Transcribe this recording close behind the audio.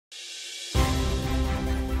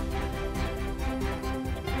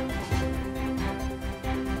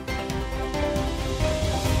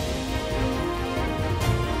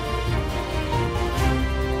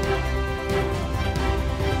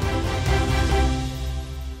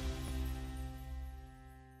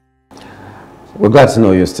We're glad to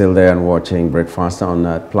know you're still there and watching BreKfast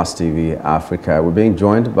on Plus TV Africa. We're being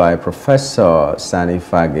joined by Professor Sani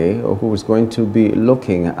Fagge, who is going to be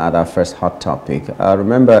looking at our first hot topic.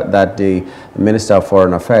 Remember that the Minister of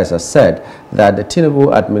Foreign Affairs has said that the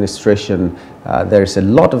Tinubu administration, there is a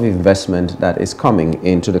lot of investment that is coming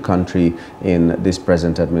into the country in this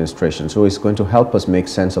present administration. So he's going to help us make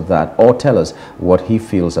sense of that or tell us what he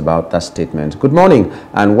feels about that statement. Good morning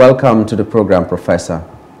and welcome to the program, Professor.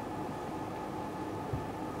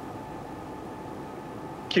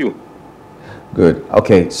 You. Good.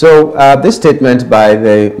 Okay. So this statement by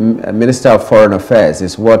the Minister of Foreign Affairs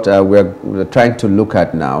is what we're trying to look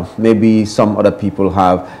at now. Maybe some other people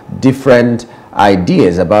have different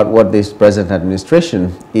ideas about what this present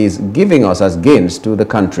administration is giving us as gains to the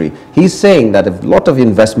country. He's saying that a lot of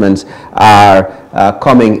investments are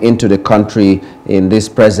coming into the country in this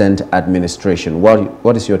present administration.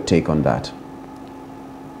 What is your take on that?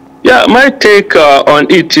 Yeah, my take on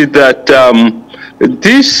it is that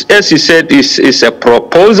this, as he said, is a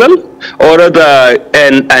proposal or rather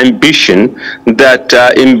an ambition that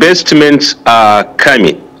investments are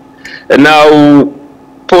coming. Now,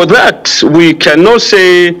 for that, we cannot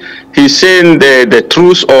say he's saying the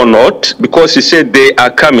truth or not, because he said they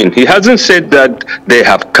are coming. He hasn't said that they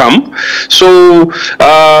have come. So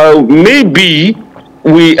maybe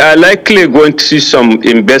we are likely going to see some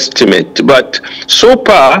investment, but so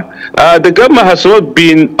far the government has not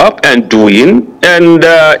been up and doing and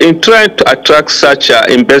in trying to attract such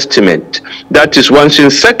investment. That is one thing.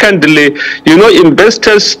 Secondly, you know,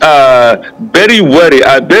 investors are very wary,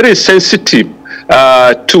 are very sensitive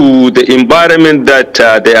to the environment that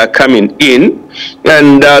they are coming in,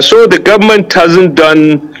 and so the government hasn't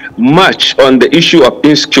done much on the issue of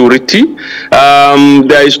insecurity.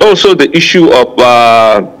 There is also the issue of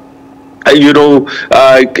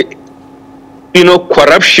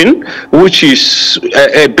corruption, which is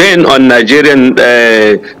a ban on Nigerian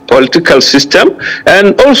political system,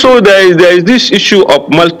 and also there is this issue of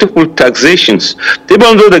multiple taxations.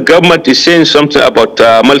 Even though the government is saying something about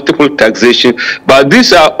multiple taxation, but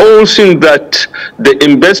these are all things that the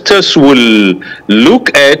investors will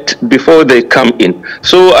look at before they come in.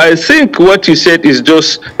 So I think what he said is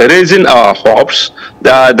just raising our hopes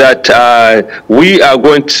that we are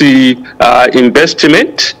going to see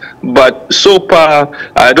investment. But so far,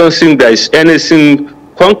 I don't think there is anything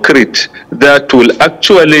concrete that will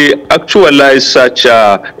actually actualize such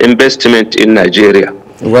investment in Nigeria.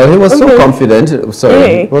 Well, he was so confident.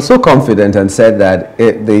 Sorry, he was so confident and said that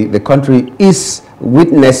the country is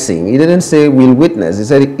witnessing. He didn't say will witness. He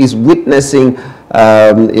said is witnessing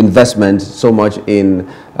investment so much in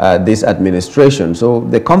this administration. So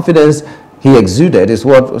the confidence he exuded is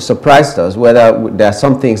what surprised us, whether there are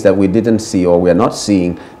some things that we didn't see or we're not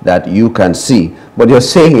seeing that you can see. But you're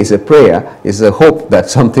saying it's a prayer, it's a hope that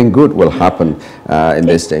something good will happen in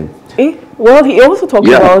this thing. Well, he also talked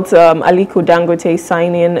about Aliko Dangote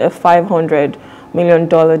signing a $500 million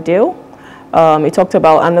deal. He talked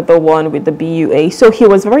about another one with the BUA. So he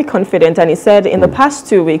was very confident, and he said in the past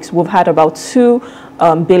 2 weeks, we've had about $2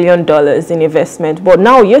 billion in investment. But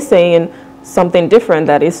now you're saying something different,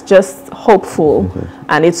 that is just hopeful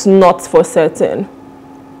and it's not for certain.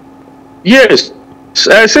 Yes,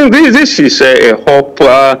 I think this is a hope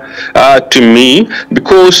to me,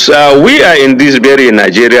 because we are in this very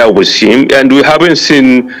Nigeria with him and we haven't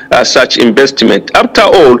seen such investment. After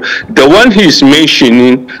all, the one he's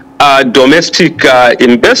mentioning are domestic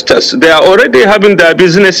investors. They are already having their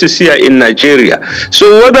businesses here in Nigeria.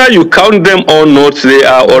 So whether you count them or not, they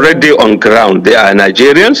are already on ground. They are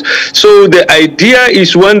Nigerians. So the idea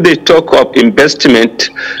is when they talk of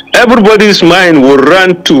investment, everybody's mind will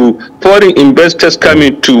run to foreign investors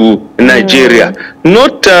coming to Nigeria.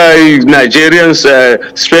 Not Nigerians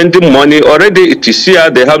spending money. Already it is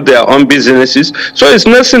here, they have their own businesses. So it's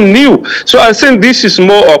nothing new. So I think this is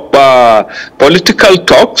more of political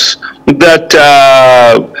talks that,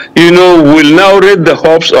 will now raise the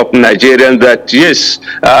hopes of Nigerians that yes,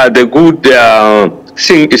 the good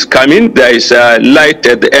thing is coming. There is a light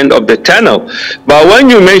at the end of the tunnel. But when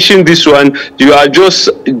you mention this one, you are just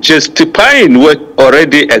justifying what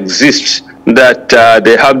already exists, that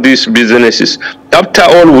they have these businesses. After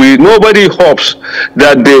all, nobody hopes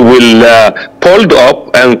that they will fold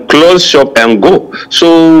up and close shop and go.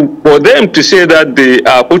 So for them to say that they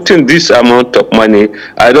are putting this amount of money,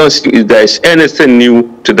 I don't think there is anything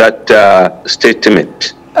new to that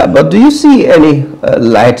statement. But do you see any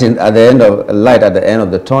light at the end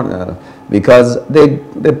of the tunnel? Because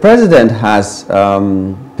the president has,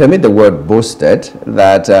 permit the word, boasted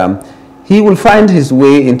that he will find his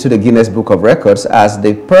way into the Guinness Book of Records as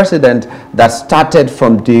the president that started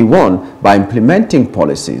from day one by implementing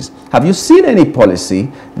policies. Have you seen any policy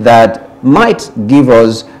that might give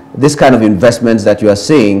us this kind of investments that you are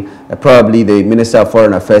saying probably the Minister of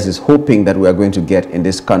Foreign Affairs is hoping that we are going to get in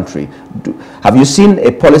this country? Have you seen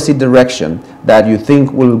a policy direction that you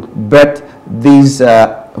think will bet these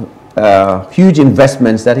huge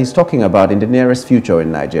investments that he's talking about in the nearest future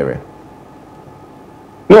in Nigeria?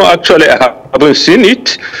 No, actually, I haven't seen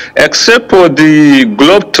it, except for the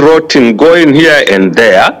globe-trotting going here and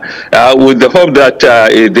there, with the hope that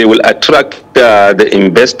they will attract the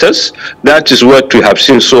investors. That is what we have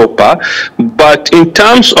seen so far. But in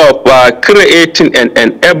terms of creating an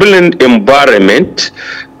enabling environment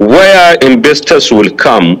where investors will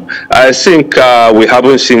come, I think we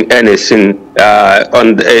haven't seen anything in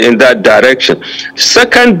that direction.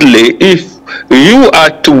 Secondly, if you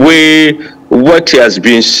are to weigh what he has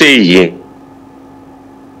been saying,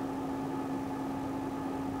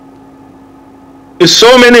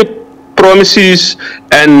 so many promises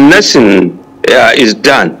and nothing is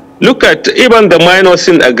done. Look at even the minor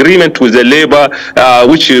agreement with the labor,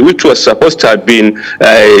 which was supposed to have been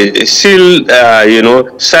sealed,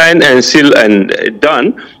 signed and sealed and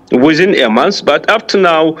done within a month, but up to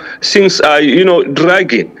now things are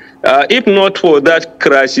dragging. If not for that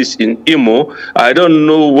crisis in Imo, I don't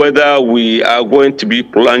know whether we are going to be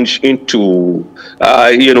plunged into,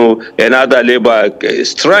 another labor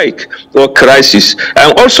strike or crisis.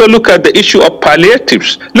 And also look at the issue of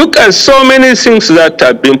palliatives. Look at so many things that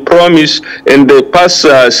have been promised in the past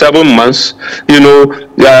 7 months.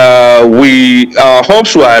 Our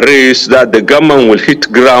hopes were raised that the government will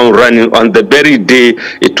hit ground running on the very day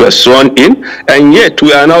it was sworn in, and yet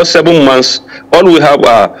we are now 7 months. All we have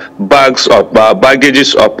are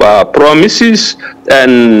baggages of promises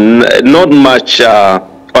and not much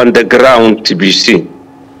on the ground to be seen.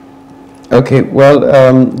 Okay, well,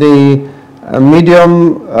 the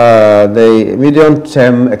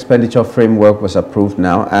medium-term expenditure framework was approved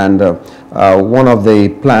now, and one of the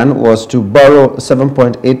plan was to borrow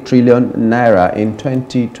 7.8 trillion naira in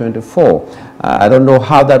 2024. I don't know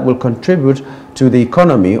how that will contribute to the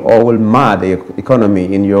economy or will mar the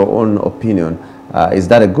economy in your own opinion. Is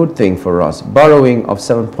that a good thing for us? Borrowing of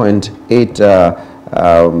 7.8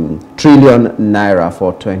 trillion naira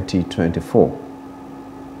for 2024.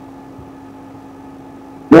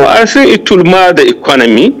 No, I think it will mar the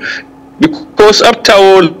economy, because after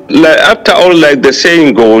all, like the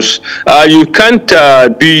saying goes, you can't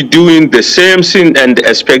be doing the same thing and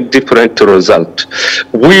expect different result.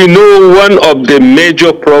 We know one of the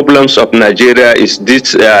major problems of Nigeria is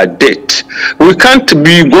this debt. We can't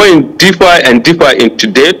be going deeper and deeper into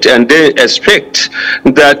debt and then expect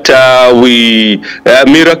that a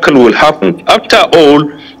miracle will happen. After all,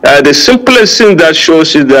 the simplest thing that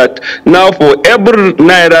shows is that now for every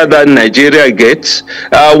naira that Nigeria gets,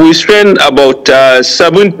 we spend about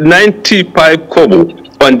 95 kobo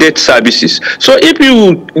on debt services. So if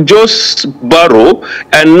you just borrow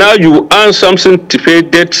and now you earn something to pay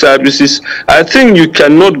debt services, I think you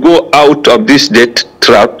cannot go out of this debt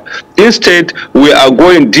trap. Instead, we are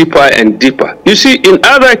going deeper and deeper. You see, in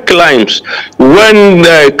other climes, when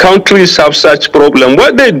countries have such problem,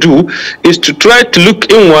 what they do is to try to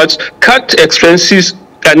look inwards, cut expenses,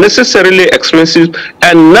 unnecessarily expensive,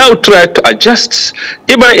 and now try to adjust.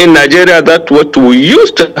 Even in Nigeria, that's what we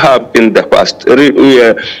used to have in the past.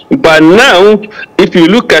 But now, if you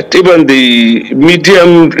look at even the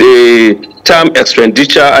medium term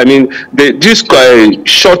expenditure, I mean, this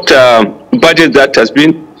short budget that has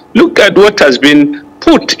been, look at what has been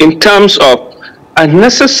put in terms of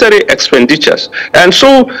unnecessary expenditures. And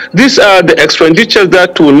so these are the expenditures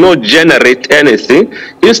that will not generate anything.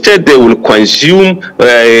 Instead, they will consume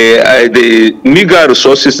the meager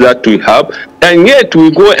resources that we have, and yet we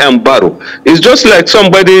go and borrow. It's just like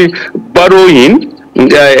somebody borrowing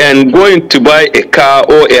and going to buy a car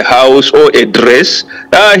or a house or a dress.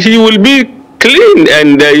 He will be clean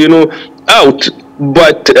and out.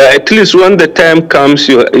 But at least when the time comes,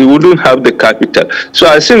 you wouldn't have the capital. So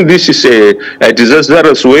I think this is a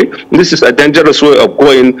disastrous way. This is a dangerous way of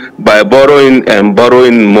going by borrowing and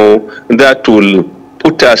borrowing more. That will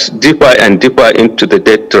put us deeper and deeper into the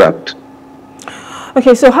debt trap.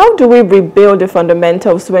 Okay, so how do we rebuild the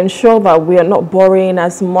fundamentals to ensure that we are not borrowing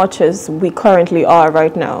as much as we currently are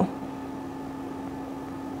right now?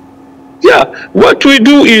 Yeah, what we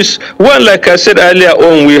do is, well, like I said earlier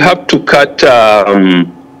on, we have to cut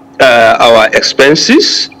our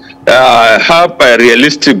expenses, have a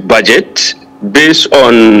realistic budget, based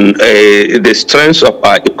on the strength of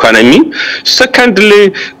our economy.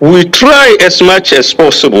 Secondly, we try as much as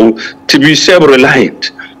possible to be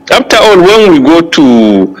self-reliant. After all, when we go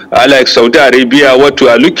to like Saudi Arabia, what we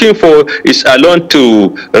are looking for is a loan to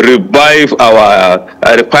revive our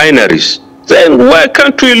refineries. Then why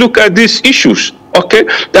can't we look at these issues? Okay,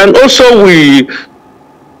 and also we,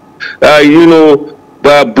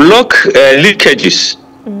 block leakages.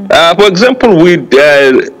 For example, we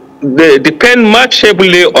they depend much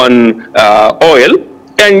heavily on oil,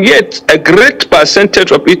 and yet a great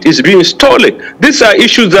percentage of it is being stolen. These are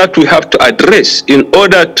issues that we have to address in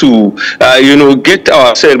order to, get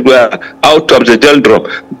ourselves out of the doldrum.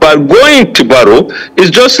 But going to borrow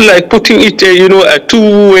is just like putting it, a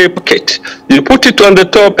two-way pocket. You put it on the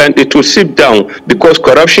top and it will sip down because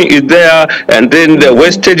corruption is there, and then the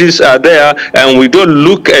wastages are there, and we don't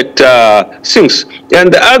look at things.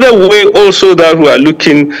 And the other way also that we are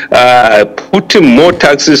looking, putting more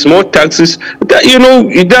taxes,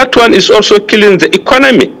 that, that one is also killing the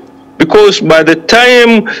economy. Because by the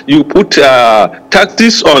time you put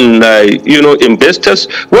taxes on, investors,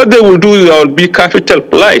 what they will do, there will be capital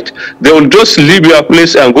flight. They will just leave your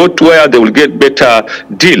place and go to where they will get better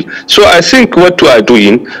deal. So I think what we are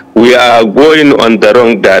doing, we are going on the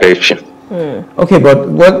wrong direction. Okay, but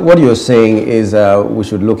what you're saying is we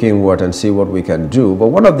should look inward and see what we can do. But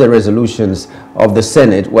one of the resolutions of the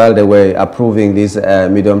Senate, while they were approving this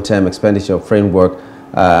medium-term expenditure framework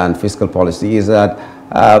and fiscal policy, is that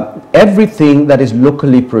everything that is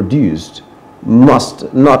locally produced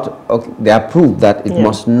must not, they approved that it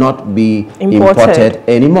must not be imported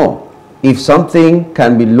anymore. If something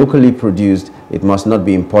can be locally produced, it must not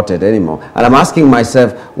be imported anymore. And I'm asking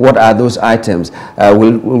myself, what are those items?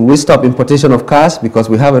 Will we stop importation of cars because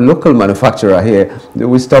we have a local manufacturer here? Will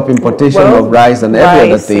we stop importation of rice and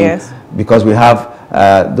every other thing because we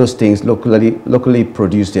have those things locally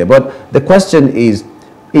produced here? But the question is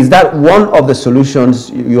that one of the solutions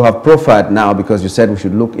you have profiled now, because you said we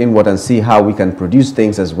should look inward and see how we can produce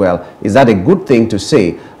things as well? Is that a good thing to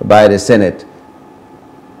say by the Senate?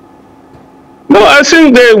 No, I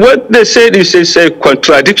think what they said is a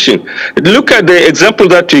contradiction. Look at the example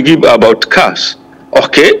that you give about cars.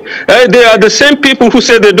 Okay, they are the same people who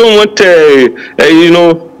say they don't want,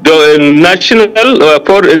 the national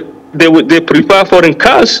they prefer foreign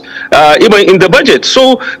cars, even in the budget.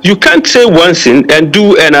 So you can't say one thing and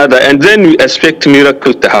do another, and then you expect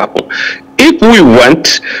miracles to happen. If we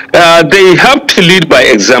want, they have to lead by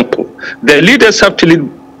example. The leaders have to lead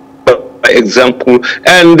by example,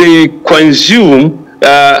 and they consume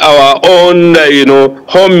our own,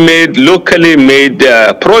 homemade, locally made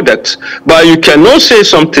products. But you cannot say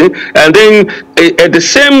something and then at the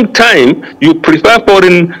same time you prefer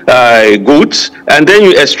foreign goods, and then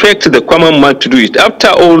you expect the common man to do it. After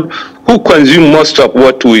all, who consume most of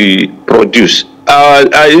what we produce?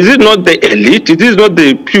 Is it not the elite? It is not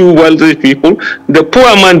the few wealthy people. The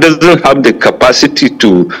poor man doesn't have the capacity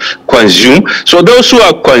to consume. So those who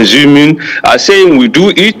are consuming are saying we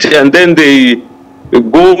do it, and then they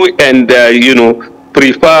go and,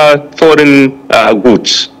 prefer foreign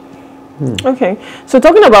goods. Okay, so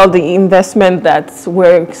talking about the investment that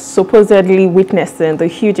we're supposedly witnessing, the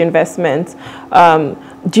huge investment,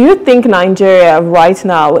 do you think Nigeria right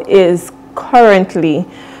now is currently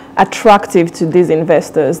attractive to these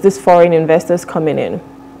investors, these foreign investors coming in?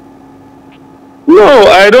 No,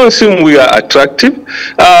 I don't think we are attractive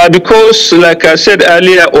because, like I said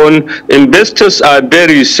earlier on, investors are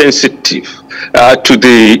very sensitive to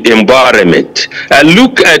the environment. And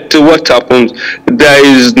look at what happens. There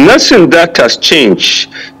is nothing that has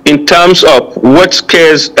changed in terms of what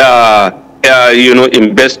scares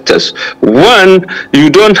investors. One, you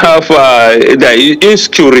don't have the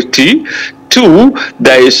insecurity. Two,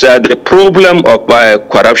 there is the problem of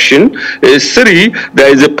corruption. Three,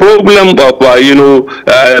 there is a problem of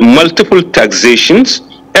multiple taxations.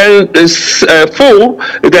 And four,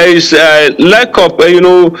 there is a lack of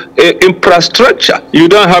infrastructure. You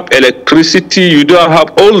don't have electricity. You don't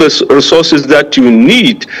have all the resources that you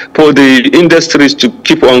need for the industries to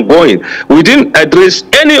keep on going. We didn't address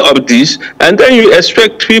any of these, and then you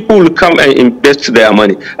expect people to come and invest their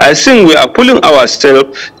money. I think we are pulling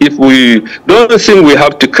ourselves if we don't think we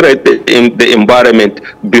have to create the environment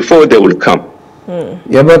before they will come.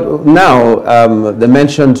 Yeah, but now they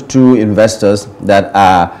mentioned two investors that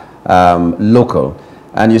are local,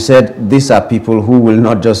 and you said these are people who will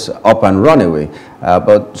not just up and run away.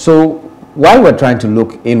 But so while we're trying to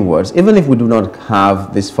look inwards, even if we do not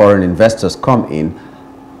have these foreign investors come in,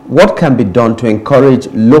 what can be done to encourage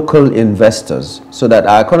local investors so that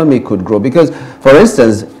our economy could grow? Because, for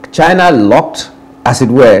instance, China locked, as it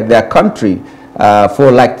were, their country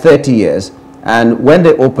for like 30 years. And when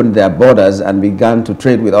they opened their borders and began to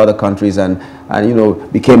trade with other countries and you know,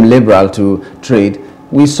 became liberal to trade,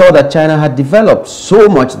 we saw that China had developed so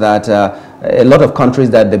much that a lot of countries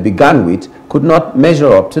that they began with could not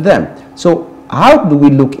measure up to them. So how do we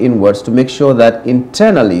look inwards to make sure that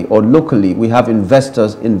internally or locally we have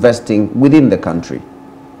investors investing within the country?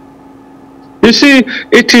 You see,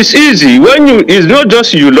 it is easy when it's not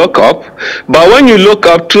just you look up, but when you look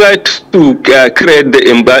up, try to create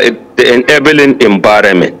the enabling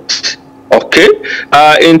environment. Okay,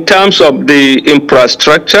 in terms of the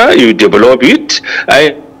infrastructure, you develop it.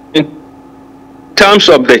 In terms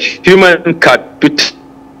of the human capital,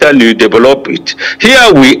 you develop it.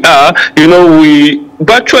 Here we are, you know, we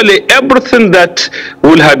virtually everything that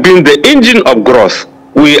will have been the engine of growth,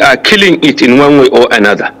 we are killing it in one way or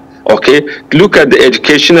another. Okay, look at the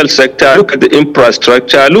educational sector, look at the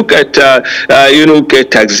infrastructure, look at you know,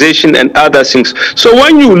 taxation and other things. So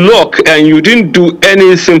when you look and you didn't do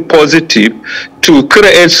anything positive to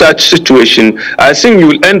create such situation, I think you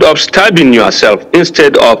will end up stabbing yourself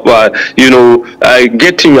instead of you know,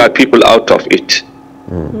 getting your people out of it.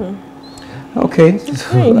 Okay, I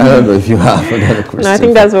don't know if you have another question. No, I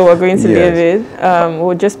think that's what we're going to leave it.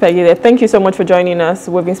 We'll just peg it there. Thank you so much for joining us.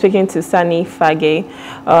 We've been speaking to Sani Fagge.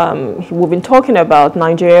 We've been talking about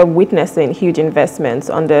Nigeria witnessing huge investments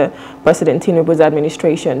under President Tinubu's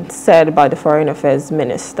administration, said by the Foreign Affairs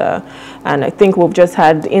Minister. And I think we've just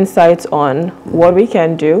had insights on what we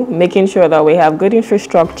can do, making sure that we have good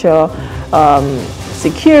infrastructure,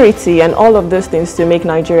 security, and all of those things to make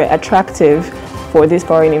Nigeria attractive for these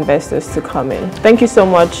foreign investors to come in. Thank you so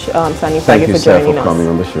much, Sani Fagge, for joining us. Thank you, sir, for coming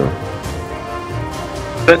on the show.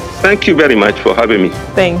 Thank you very much for having me.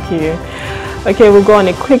 Thank you. Okay, we'll go on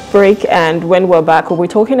a quick break, and when we're back, we'll be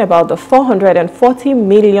talking about the 440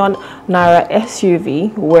 million naira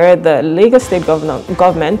SUV, where the Lagos State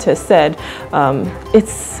government has said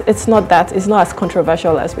it's not as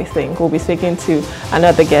controversial as we think. We'll be speaking to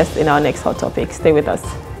another guest in our next hot topic. Stay with us.